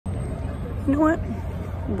You know what?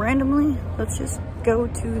 Randomly, let's just go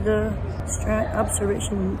to the Strat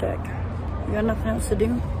observation deck. We got nothing else to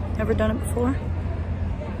do. Never done it before.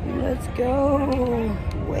 Let's go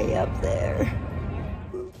way up there.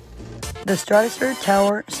 The Stratosphere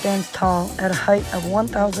Tower stands tall at a height of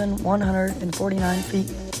 1,149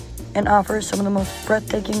 feet and offers some of the most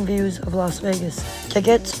breathtaking views of Las Vegas.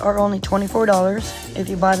 Tickets are only $24 if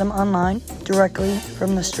you buy them online directly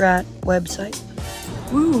from the Strat website.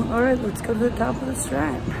 Woo, alright, let's go to the top of the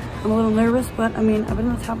Strat. I'm a little nervous, but I mean, I've been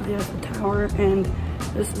on the top of the Eiffel Tower and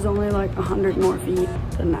this is only like 100 more feet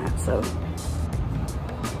than that, so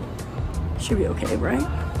should be okay, right?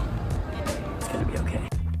 It's gonna be okay.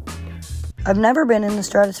 I've never been in the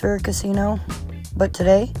Stratosphere Casino, but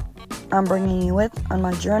today I'm bringing you with on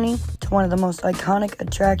my journey to one of the most iconic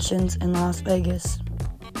attractions in Las Vegas,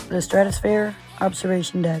 the Stratosphere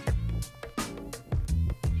Observation Deck.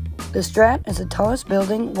 The Strat is the tallest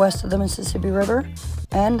building west of the Mississippi River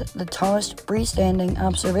and the tallest freestanding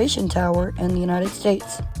observation tower in the United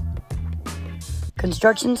States.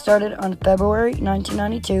 Construction started on February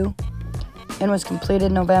 1992 and was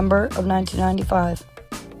completed November of 1995.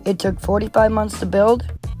 It took 45 months to build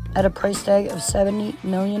at a price tag of $70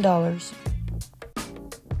 million.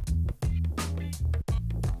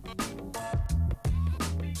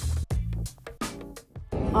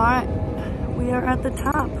 Alright, we are at the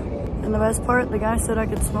top. And the best part, the guy said I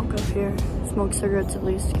could smoke up here. Smoke cigarettes at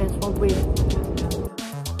least, can't smoke weed.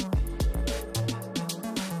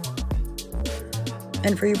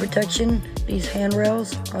 And for your protection, these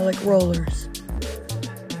handrails are like rollers.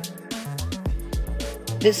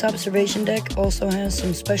 This observation deck also has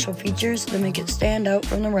some special features that make it stand out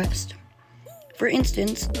from the rest. For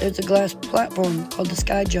instance, there's a glass platform called the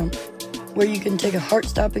Sky Jump, where you can take a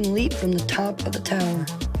heart-stopping leap from the top of the tower.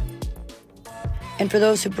 And for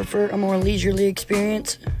those who prefer a more leisurely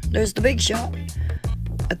experience, there's the Big Shot,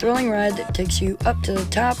 a thrilling ride that takes you up to the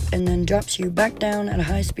top and then drops you back down at a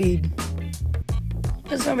high speed.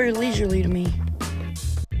 That's not very leisurely to me.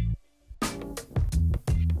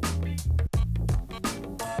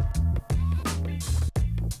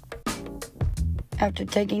 After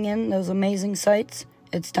taking in those amazing sights,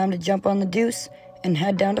 it's time to jump on the Deuce and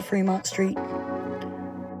head down to Fremont Street.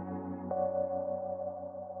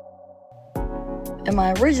 And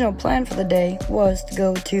my original plan for the day was to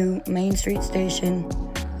go to Main Street Station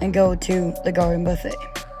and go to the Garden Buffet.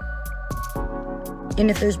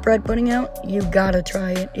 And if there's bread pudding out, you gotta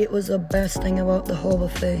try it. It was the best thing about the whole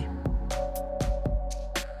buffet.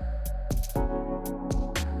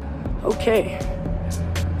 Okay,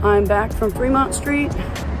 I'm back from Fremont Street.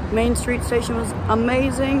 Main Street Station was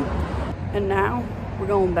amazing. And now we're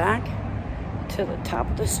going back to the top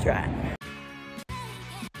of the Strat.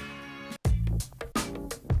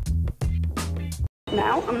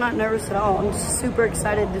 Now, I'm not nervous at all. I'm super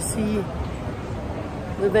excited to see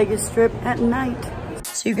the Vegas Strip at night.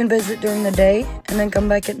 So you can visit during the day and then come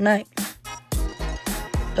back at night.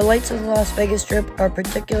 The lights of the Las Vegas Strip are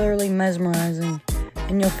particularly mesmerizing,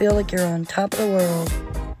 and you'll feel like you're on top of the world.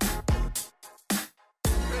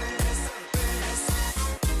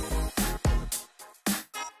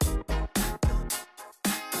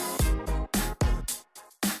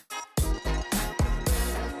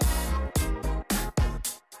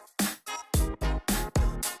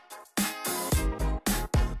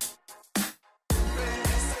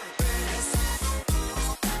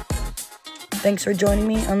 Thanks for joining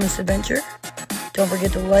me on this adventure. Don't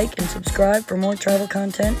forget to like and subscribe for more travel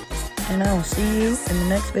content, and I will see you in the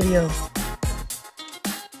next video.